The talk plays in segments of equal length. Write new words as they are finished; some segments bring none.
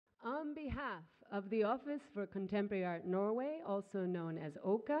On behalf of the Office for Contemporary Art Norway, also known as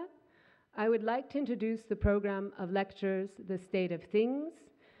OCA, I would like to introduce the program of lectures, The State of Things,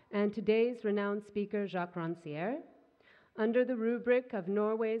 and today's renowned speaker, Jacques Rancière, under the rubric of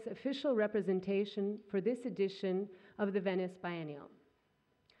Norway's official representation for this edition of the Venice Biennial.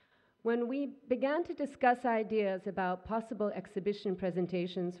 When we began to discuss ideas about possible exhibition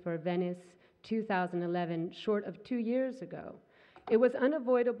presentations for Venice 2011, short of 2 years ago, it was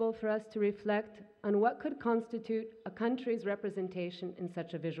unavoidable for us to reflect on what could constitute a country's representation in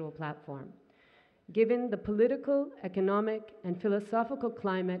such a visual platform, given the political, economic, and philosophical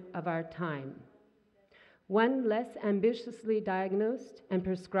climate of our time. One less ambitiously diagnosed and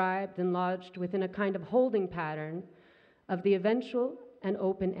prescribed and lodged within a kind of holding pattern of the eventual and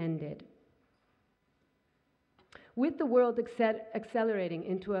open-ended. With the world accelerating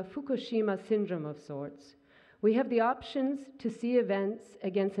into a Fukushima syndrome of sorts, we have the options to see events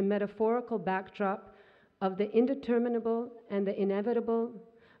against a metaphorical backdrop of the indeterminable and the inevitable,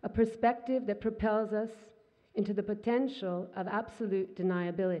 a perspective that propels us into the potential of absolute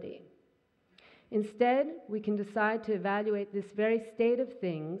deniability. Instead, we can decide to evaluate this very state of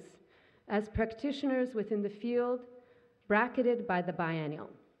things as practitioners within the field bracketed by the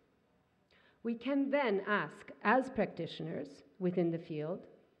biennial. We can then ask, as practitioners within the field,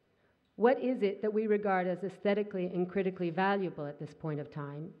 what is it that we regard as aesthetically and critically valuable at this point of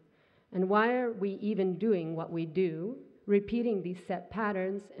time? And why are we even doing what we do, repeating these set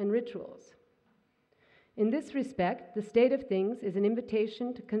patterns and rituals? In this respect, the state of things is an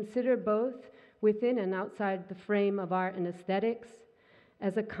invitation to consider both within and outside the frame of art and aesthetics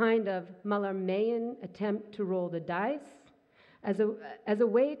as a kind of Mallarmeian attempt to roll the dice, as a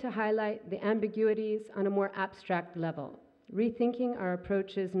way to highlight the ambiguities on a more abstract level, rethinking our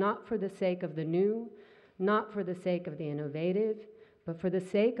approaches not for the sake of the new, not for the sake of the innovative, but for the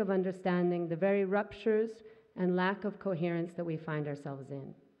sake of understanding the very ruptures and lack of coherence that we find ourselves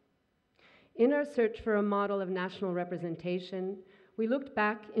in. In our search for a model of national representation, we looked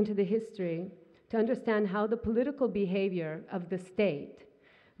back into the history to understand how the political behavior of the state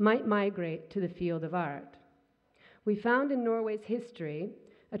might migrate to the field of art. We found in Norway's history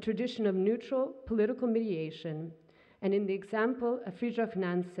a tradition of neutral political mediation, and in the example of Fridtjof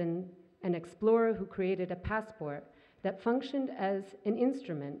Nansen, an explorer who created a passport that functioned as an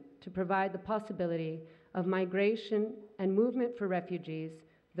instrument to provide the possibility of migration and movement for refugees,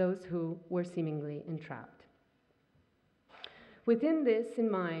 those who were seemingly entrapped. Within this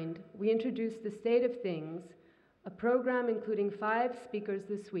in mind, we introduced The State of Things, a program including 5 speakers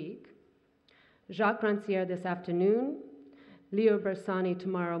this week: Jacques Rancière this afternoon, Leo Bersani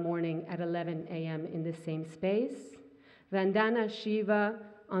tomorrow morning at 11 a.m. in the same space, Vandana Shiva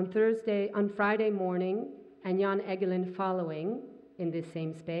on Friday morning, and Jan Egelin following in this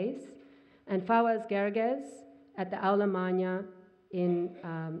same space, and Fawaz Gerges at the Aula Magna in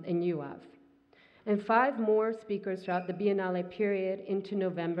UAV. And 5 more speakers throughout the Biennale period into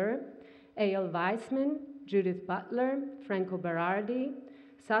November: Eyal Weissman, Judith Butler, Franco Berardi,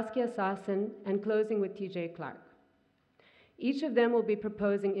 Saskia Sassen, and closing with TJ Clark. Each of them will be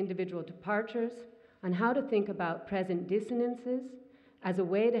proposing individual departures on how to think about present dissonances as a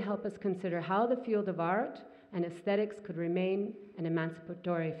way to help us consider how the field of art and aesthetics could remain an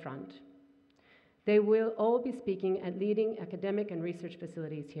emancipatory front. They will all be speaking at leading academic and research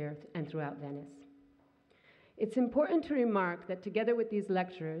facilities here and throughout Venice. It's important to remark that together with these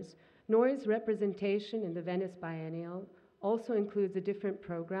lecturers, Norway's representation in the Venice Biennial also includes a different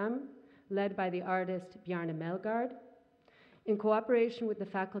program led by the artist Bjarne Melgaard. In cooperation with the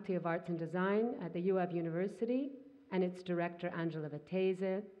Faculty of Arts and Design at the UAV University and its director Angela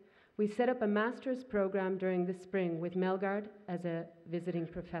Vettese, we set up a master's program during the spring with Melgaard as a visiting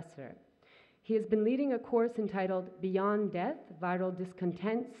professor. He has been leading a course entitled Beyond Death, Viral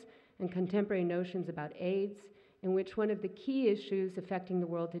Discontents and Contemporary Notions about AIDS, in which one of the key issues affecting the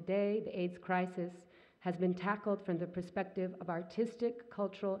world today, the AIDS crisis, has been tackled from the perspective of artistic,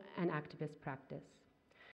 cultural, and activist practice.